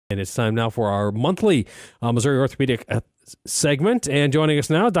And it's time now for our monthly Missouri Orthopedic segment. And joining us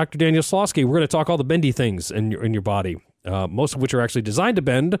now, Dr. Daniel Slawski. We're going to talk all the bendy things in your body, most of which are actually designed to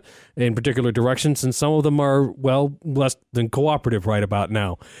bend in particular directions, and some of them are, well, less than cooperative right about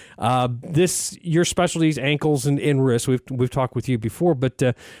now. Your specialties, ankles and wrists. We've talked with you before, but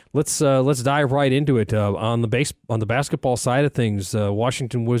let's dive right into it. On the basketball side of things,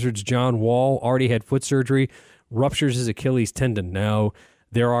 Washington Wizards' John Wall already had foot surgery, ruptures his Achilles tendon. Now,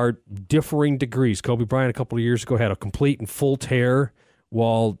 there are differing degrees. Kobe Bryant a couple of years ago had a complete and full tear,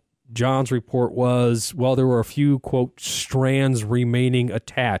 while John's report was, well, there were a few, quote, strands remaining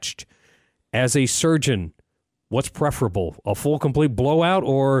attached. As a surgeon, what's preferable? A full, complete blowout,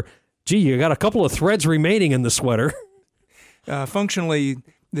 or, gee, you got a couple of threads remaining in the sweater? Functionally,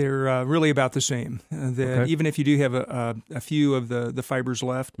 they're really about the same. Even if you do have a few of the fibers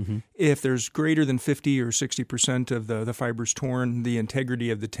left, if there's greater than 50 or 60% of the fibers torn, the integrity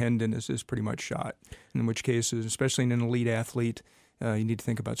of the tendon is pretty much shot, in which case, especially in an elite athlete, you need to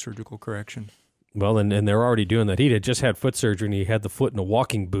think about surgical correction. Well, and they're already doing that. He had just had foot surgery, and he had the foot in a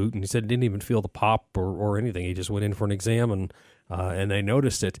walking boot, and he said he didn't even feel the pop or anything. He just went in for an exam, and they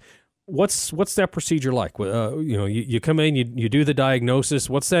noticed it. What's that procedure like? You come in, you do the diagnosis.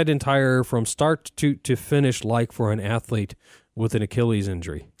 What's that entire from start to finish like for an athlete with an Achilles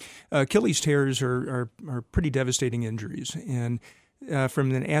injury? Achilles tears are pretty devastating injuries, and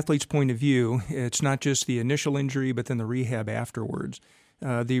from an athlete's point of view, it's not just the initial injury, but then the rehab afterwards.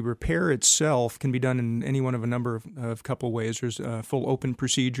 The repair itself can be done in any one of a number of couple ways. There's a full open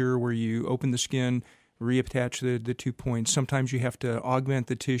procedure where you open the skin, reattach the 2 points. Sometimes you have to augment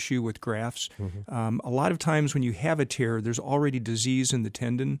the tissue with grafts. A lot of times when you have a tear, there's already disease in the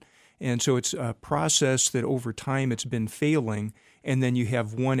tendon, and so it's a process that over time it's been failing, and then you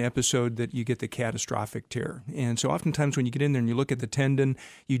have one episode that you get the catastrophic tear. And so oftentimes when you get in there and you look at the tendon,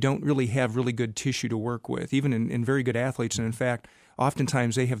 you don't really have really good tissue to work with, even in very good athletes. And in fact,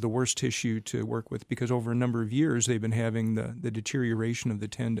 oftentimes they have the worst tissue to work with because over a number of years they've been having the deterioration of the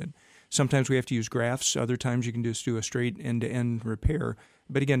tendon. Sometimes we have to use grafts. Other times you can just do a straight end-to-end repair.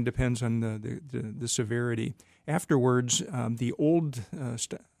 But again, it depends on the severity. Afterwards, the old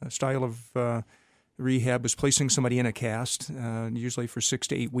style of rehab was placing somebody in a cast, usually for 6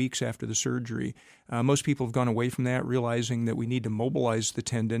 to 8 weeks after the surgery. Most people have gone away from that, realizing that we need to mobilize the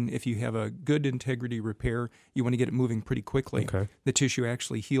tendon. If you have a good integrity repair, you want to get it moving pretty quickly. Okay. The tissue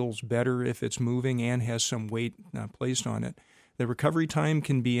actually heals better if it's moving and has some weight placed on it. The recovery time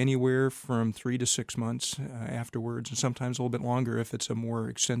can be anywhere from 3 to 6 months afterwards, and sometimes a little bit longer if it's a more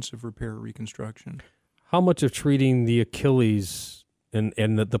extensive repair or reconstruction. How much of treating the Achilles and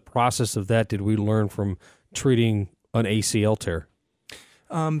the process of that did we learn from treating an ACL tear?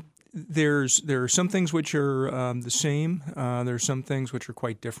 There are some things which are the same. There are some things which are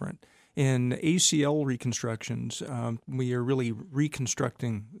quite different. In ACL reconstructions, we are really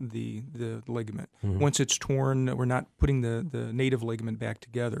reconstructing the ligament. Once it's torn, we're not putting the native ligament back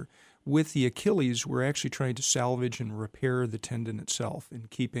together. With the Achilles, we're actually trying to salvage and repair the tendon itself and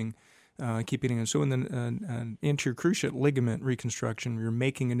keeping it in. So in an anterior cruciate ligament reconstruction, we're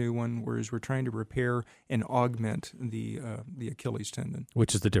making a new one, whereas we're trying to repair and augment the Achilles tendon.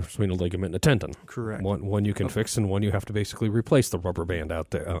 Which is the difference between a ligament and a tendon. Correct. One you can fix, and one you have to basically replace the rubber band out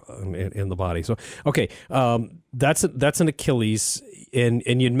there in the body. So, okay, that's an Achilles, and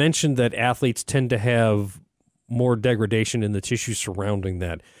you'd mentioned that athletes tend to have more degradation in the tissue surrounding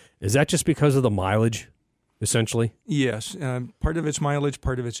that. Is that just because of the mileage? Essentially? Yes. Part of its mileage,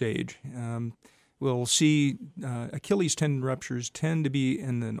 part of its age. We'll see Achilles tendon ruptures tend to be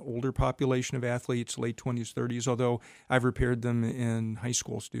in an older population of athletes, late 20s, 30s, although I've repaired them in high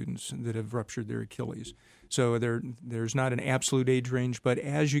school students that have ruptured their Achilles. So there's not an absolute age range, but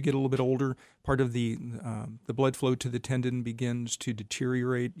as you get a little bit older, part of the blood flow to the tendon begins to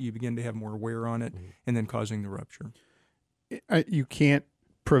deteriorate. You begin to have more wear on it, and then causing the rupture. You can't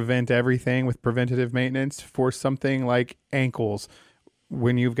prevent everything with preventative maintenance for something like ankles.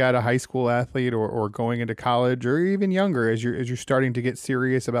 When you've got a high school athlete or going into college or even younger, as you're starting to get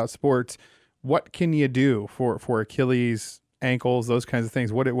serious about sports, what can you do for Achilles, ankles, those kinds of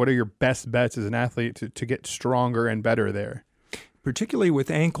things? What are your best bets as an athlete to get stronger and better there? Particularly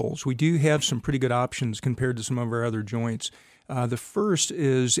with ankles, we do have some pretty good options compared to some of our other joints. The first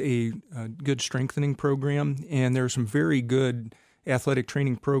is a good strengthening program, and there are some very good athletic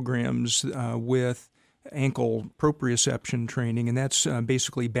training programs with ankle proprioception training, and that's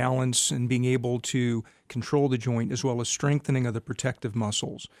basically balance and being able to control the joint as well as strengthening of the protective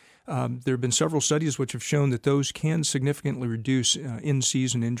muscles. There have been several studies which have shown that those can significantly reduce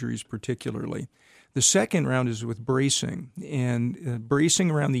in-season injuries particularly. The second round is with bracing, and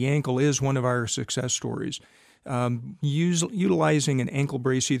bracing around the ankle is one of our success stories. Utilizing an ankle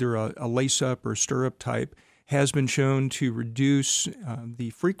brace, either a lace-up or stirrup type, has been shown to reduce the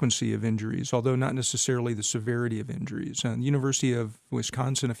frequency of injuries, although not necessarily the severity of injuries. The University of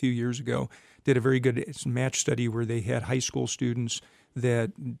Wisconsin a few years ago did a very good match study where they had high school students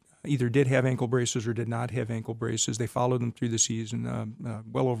that either did have ankle braces or did not have ankle braces. They followed them through the season,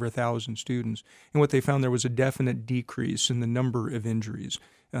 well over 1,000 students. And what they found, there was a definite decrease in the number of injuries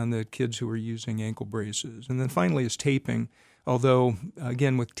on the kids who were using ankle braces. And then finally is taping, although,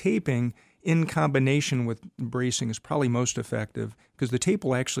 again, with taping, in combination with bracing is probably most effective because the tape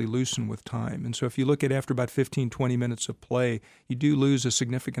will actually loosen with time. And so if you look at after about 15, 20 minutes of play, you do lose a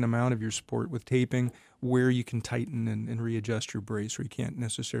significant amount of your support with taping where you can tighten and readjust your brace, or you can't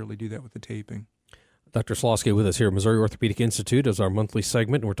necessarily do that with the taping. Dr. Slawski with us here at Missouri Orthopedic Institute as our monthly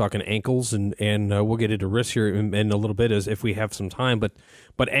segment. We're talking ankles, and we'll get into wrists here in a little bit as if we have some time. But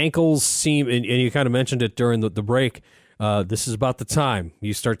ankles seem, and you kind of mentioned it during the break, this is about the time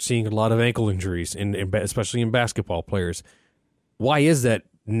you start seeing a lot of ankle injuries, especially in basketball players. Why is that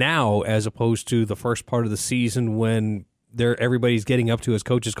now as opposed to the first part of the season when everybody's getting up to, as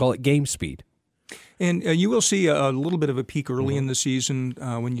coaches call it, game speed? And you will see a little bit of a peak early in the season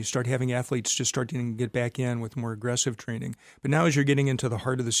when you start having athletes just starting to get back in with more aggressive training. But now as you're getting into the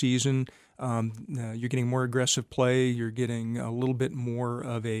heart of the season, you're getting more aggressive play, you're getting a little bit more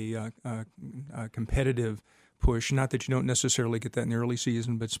of a competitive push. Not that you don't necessarily get that in the early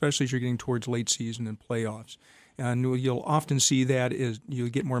season, but especially as you're getting towards late season and playoffs. And you'll often see that is you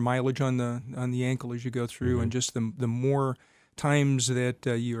get more mileage on the ankle as you go through, and just the more times that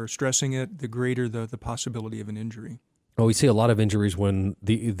you are stressing it, the greater the possibility of an injury. Oh, we see a lot of injuries when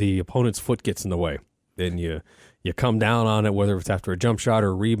the opponent's foot gets in the way. Then you come down on it, whether it's after a jump shot or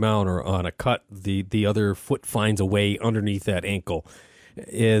a rebound or on a cut, the other foot finds a way underneath that ankle.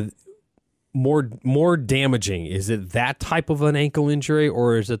 More damaging, is it that type of an ankle injury,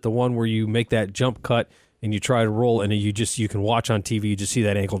 or is it the one where you make that jump cut and you try to roll and you can watch on TV, you just see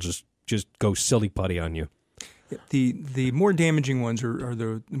that ankle just go silly putty on you? The more damaging ones are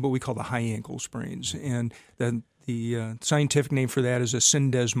the what we call the high ankle sprains, and the scientific name for that is a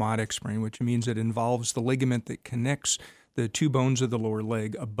syndesmotic sprain, which means it involves the ligament that connects the two bones of the lower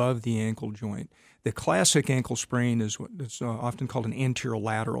leg above the ankle joint. The classic ankle sprain is what it's often called an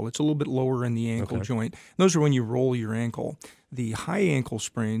anterolateral. It's a little bit lower in the ankle joint. Those are when you roll your ankle. The high ankle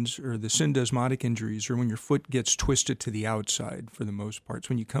sprains, or the syndesmotic injuries, are when your foot gets twisted to the outside for the most part. So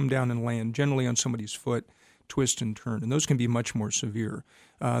when you come down and land generally on somebody's foot, twist and turn, and those can be much more severe,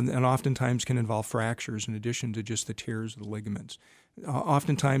 and oftentimes can involve fractures in addition to just the tears of the ligaments.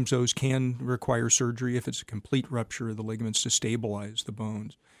 Oftentimes those can require surgery if it's a complete rupture of the ligaments to stabilize the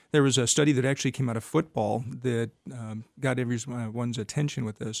bones. There was a study that actually came out of football that got everyone's attention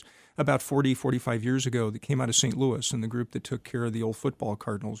with this about 40, 45 years ago, that came out of St. Louis, and the group that took care of the old football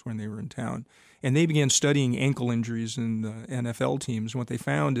Cardinals when they were in town. And they began studying ankle injuries in the NFL teams. And what they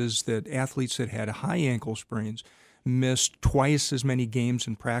found is that athletes that had high ankle sprains missed twice as many games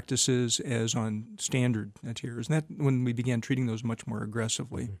and practices as on standard tears. And that when we began treating those much more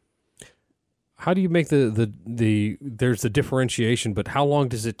aggressively. How do you make there's the differentiation, but how long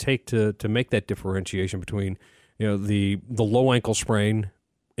does it take to make that differentiation between, the low ankle sprain,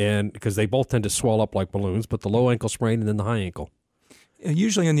 and because they both tend to swell up like balloons, but the low ankle sprain and then the high ankle?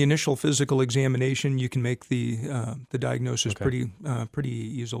 Usually in the initial physical examination, you can make the diagnosis pretty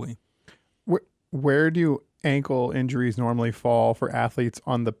easily. Where do ankle injuries normally fall for athletes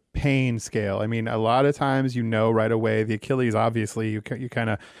on the pain scale? I mean, a lot of times right away. The Achilles, obviously, you kind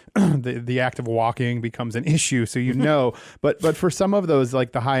of the act of walking becomes an issue, so But for some of those,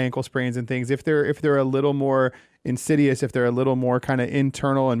 like the high ankle sprains and things, if they're a little more insidious, if they're a little more kind of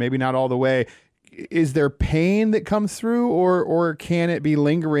internal and maybe not all the way, is there pain that comes through, or can it be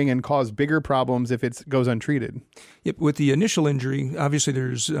lingering and cause bigger problems if it goes untreated? Yep. With the initial injury, obviously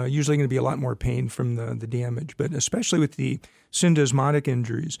there's usually going to be a lot more pain from the damage, but especially with the syndesmotic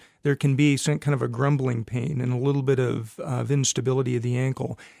injuries, there can be some kind of a grumbling pain and a little bit of instability of the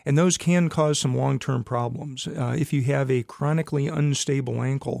ankle, and those can cause some long-term problems. If you have a chronically unstable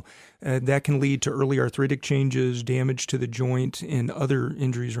ankle, that can lead to early arthritic changes, damage to the joint, and other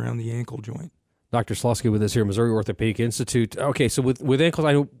injuries around the ankle joint. Dr. Slawski with us here, Missouri Orthopedic Institute. Okay, so with ankles,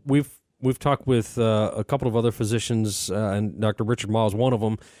 I know we've talked with a couple of other physicians, and Dr. Richard Ma is one of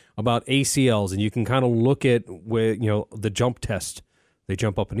them, about ACLs, and you can kind of look at the jump test. They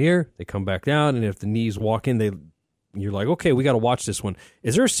jump up in the air, they come back down, and if the knees walk in, you're like, okay, we got to watch this one.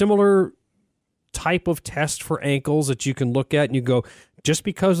 Is there a similar type of test for ankles that you can look at and you go, just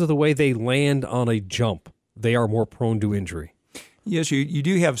because of the way they land on a jump, they are more prone to injury. Yes, you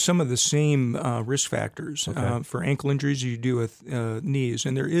do have some of the same risk factors for ankle injuries as you do with knees.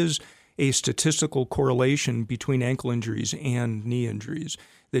 And there is a statistical correlation between ankle injuries and knee injuries,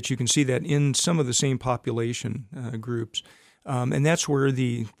 that you can see that in some of the same population groups. And that's where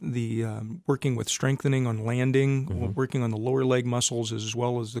the working with strengthening on landing, working on the lower leg muscles as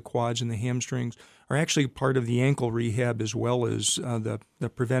well as the quads and the hamstrings are actually part of the ankle rehab, as well as the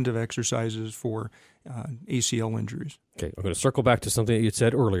preventive exercises for ACL injuries. Okay, I'm going to circle back to something that you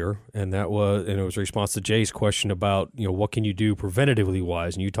said earlier, and it was a response to Jay's question about, what can you do preventatively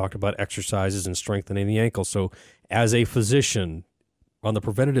wise, and you talked about exercises and strengthening the ankle. So as a physician on the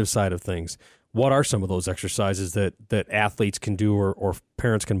preventative side of things, what are some of those exercises that athletes can do, or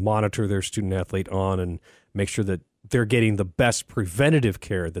parents can monitor their student athlete on and make sure that they're getting the best preventative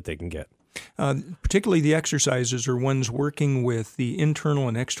care that they can get? Particularly the exercises are ones working with the internal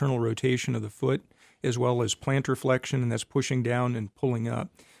and external rotation of the foot, as well as plantar flexion, and that's pushing down and pulling up.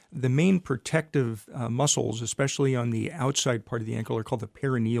 The main protective muscles, especially on the outside part of the ankle, are called the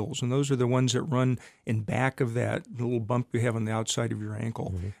peroneals, and those are the ones that run in back of that little bump you have on the outside of your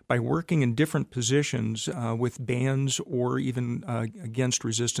ankle. By working in different positions with bands or even against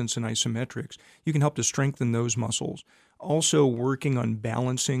resistance and isometrics, you can help to strengthen those muscles. Also working on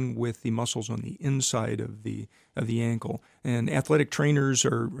balancing with the muscles on the inside of the ankle. And athletic trainers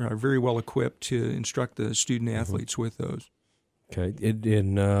are very well equipped to instruct the student athletes with those. Okay,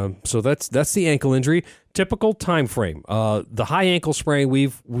 so that's the ankle injury. Typical time frame. The high ankle sprain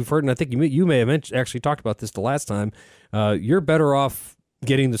we've heard, and I think you may have actually talked about this the last time. You're better off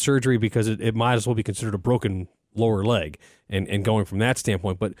getting the surgery because it might as well be considered a broken lower leg, and going from that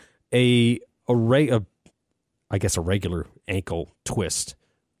standpoint. But a regular ankle twist.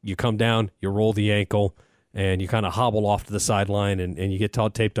 You come down, you roll the ankle, and you kind of hobble off to the sideline, and you get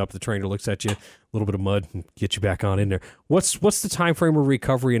taped up. The trainer looks at you, a little bit of mud, and get you back on in there. What's the time frame of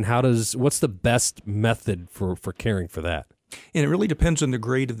recovery, and what's the best method for caring for that? And it really depends on the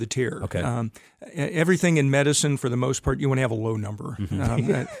grade of the tear. Okay. Everything in medicine, for the most part, you want to have a low number.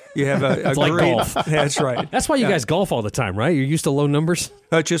 You have a like grade. Golf. That's right. That's why you guys golf all the time, right? You're used to low numbers?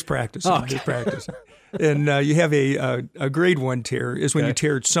 Just practice. Oh, okay. Just practice. And you have a grade 1 tear is when you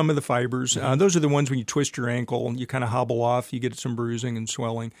tear some of the fibers. Those are the ones when you twist your ankle and you kind of hobble off, you get some bruising and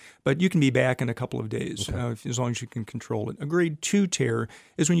swelling. But you can be back in a couple of days as long as you can control it. A grade 2 tear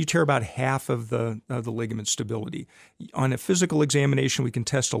is when you tear about half of the ligament stability. On a physical examination, we can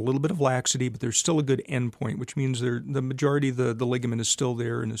test a little bit of laxity, but there's still a good endpoint, which means the majority of the ligament is still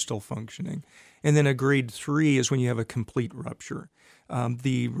there and is still functioning. And then a grade 3 is when you have a complete rupture.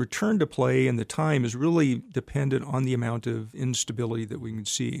 The return to play and the time is really dependent on the amount of instability that we can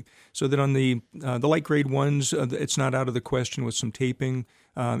see. So that on the light grade 1s, it's not out of the question with some taping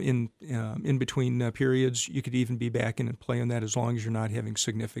in between periods. You could even be back in and play on that as long as you're not having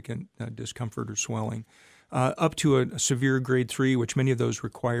significant discomfort or swelling. Up to a severe grade 3, which many of those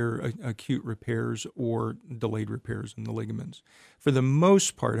require acute repairs or delayed repairs in the ligaments. For the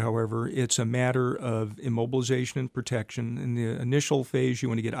most part, however, it's a matter of immobilization and protection. In the initial phase, you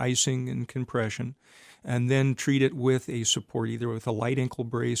want to get icing and compression, and then treat it with a support, either with a light ankle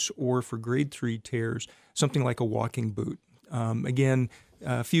brace or, for grade 3 tears, something like a walking boot. Again,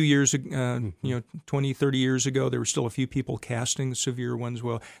 a few years ago, 20, 30 years ago, there were still a few people casting severe ones.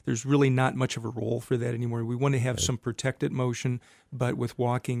 Well, there's really not much of a role for that anymore. We want to have some protected motion, but with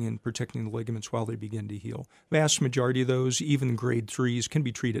walking and protecting the ligaments while they begin to heal. Vast majority of those, even grade 3s, can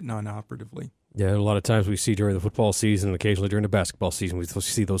be treated non-operatively. Yeah, a lot of times we see during the football season and occasionally during the basketball season, we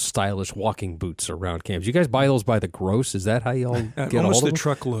see those stylish walking boots around camps. You guys buy those by the gross? Is that how y'all get almost all of the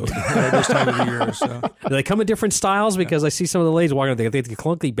truckload this time of the year. So. Do they come in different styles? Because I see some of the ladies walking, they have the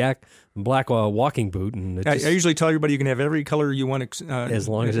clunky black walking boot. And I usually tell everybody you can have every color you want as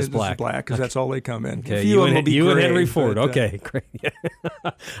long as it's black. Because that's all they come in. Okay, you and Henry Ford. Okay, great.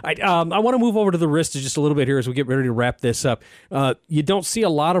 I want to move over to the wrist just a little bit here as we get ready to wrap this up. You don't see a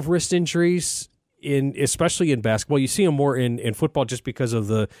lot of wrist injuries, especially in basketball. You see them more in football just because of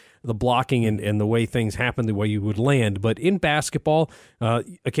the blocking and the way things happen, the way you would land. But in basketball,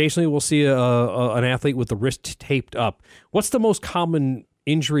 occasionally we'll see an athlete with the wrist taped up. What's the most common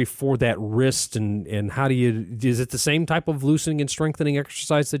injury for that wrist, and how do you, is it the same type of loosening and strengthening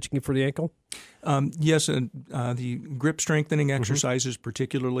exercise that you can for the ankle? Yes, the grip strengthening exercises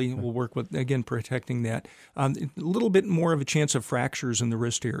particularly will work with, again, protecting that. A little bit more of a chance of fractures in the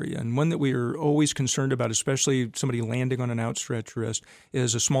wrist area, and one that we are always concerned about, especially somebody landing on an outstretched wrist,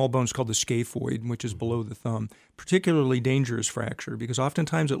 is a small bone called the scaphoid, which is below the thumb. Particularly dangerous fracture, because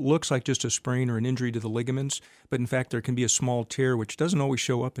oftentimes it looks like just a sprain or an injury to the ligaments, but in fact there can be a small tear which doesn't always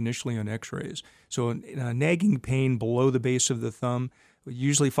show up initially on x-rays. So nagging pain below the base of the thumb, we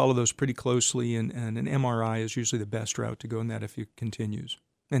usually follow those pretty closely, and an MRI is usually the best route to go in that if it continues,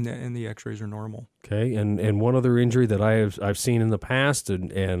 and the x-rays are normal. Okay, and one other injury that I've seen in the past,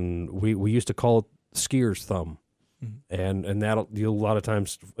 and we used to call it skier's thumb. And that'll, a lot of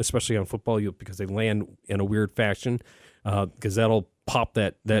times, especially on football, because they land in a weird fashion, because that'll pop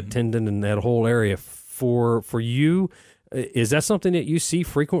that tendon in that whole area. For you, is that something that you see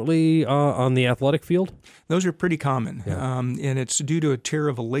frequently on the athletic field? Those are pretty common, and it's due to a tear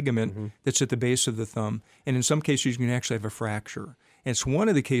of a ligament that's at the base of the thumb. And in some cases, you can actually have a fracture. And it's one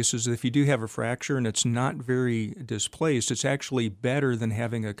of the cases that if you do have a fracture and it's not very displaced, it's actually better than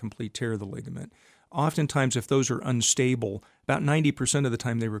having a complete tear of the ligament. Oftentimes, if those are unstable, about 90% of the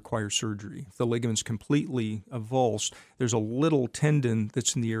time they require surgery. If the ligament's completely avulsed, there's a little tendon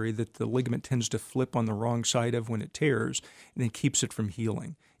that's in the area that the ligament tends to flip on the wrong side of when it tears, and it keeps it from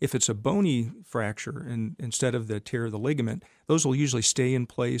healing. If it's a bony fracture and instead of the tear of the ligament, those will usually stay in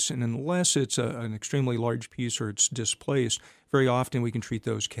place, and unless it's an extremely large piece or it's displaced, very often we can treat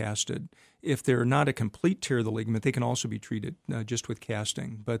those casted. If they're not a complete tear of the ligament, they can also be treated just with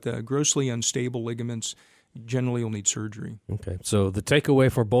casting. But grossly unstable ligaments generally will need surgery. Okay, so the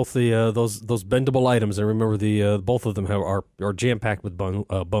takeaway for both the those bendable items, and remember the both of them are jam-packed with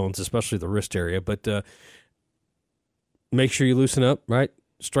bones, especially the wrist area. But make sure you loosen up, right?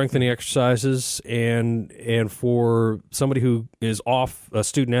 Strengthening exercises, and for somebody who is off, a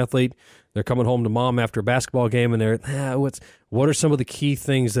student athlete, they're coming home to mom after a basketball game, and they're what are some of the key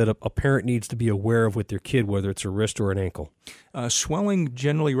things that a parent needs to be aware of with their kid, whether it's a wrist or an ankle? Swelling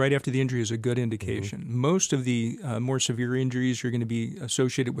generally right after the injury is a good indication. Most of the more severe injuries are going to be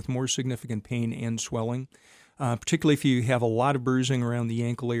associated with more significant pain and swelling. Particularly if you have a lot of bruising around the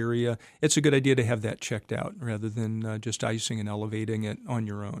ankle area, it's a good idea to have that checked out rather than just icing and elevating it on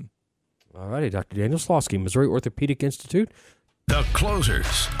your own. All righty, Dr. Daniel Slawski, Missouri Orthopedic Institute. The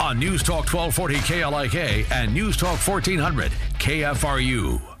Closers on News Talk 1240 KLIK and News Talk 1400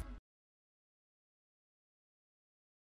 KFRU.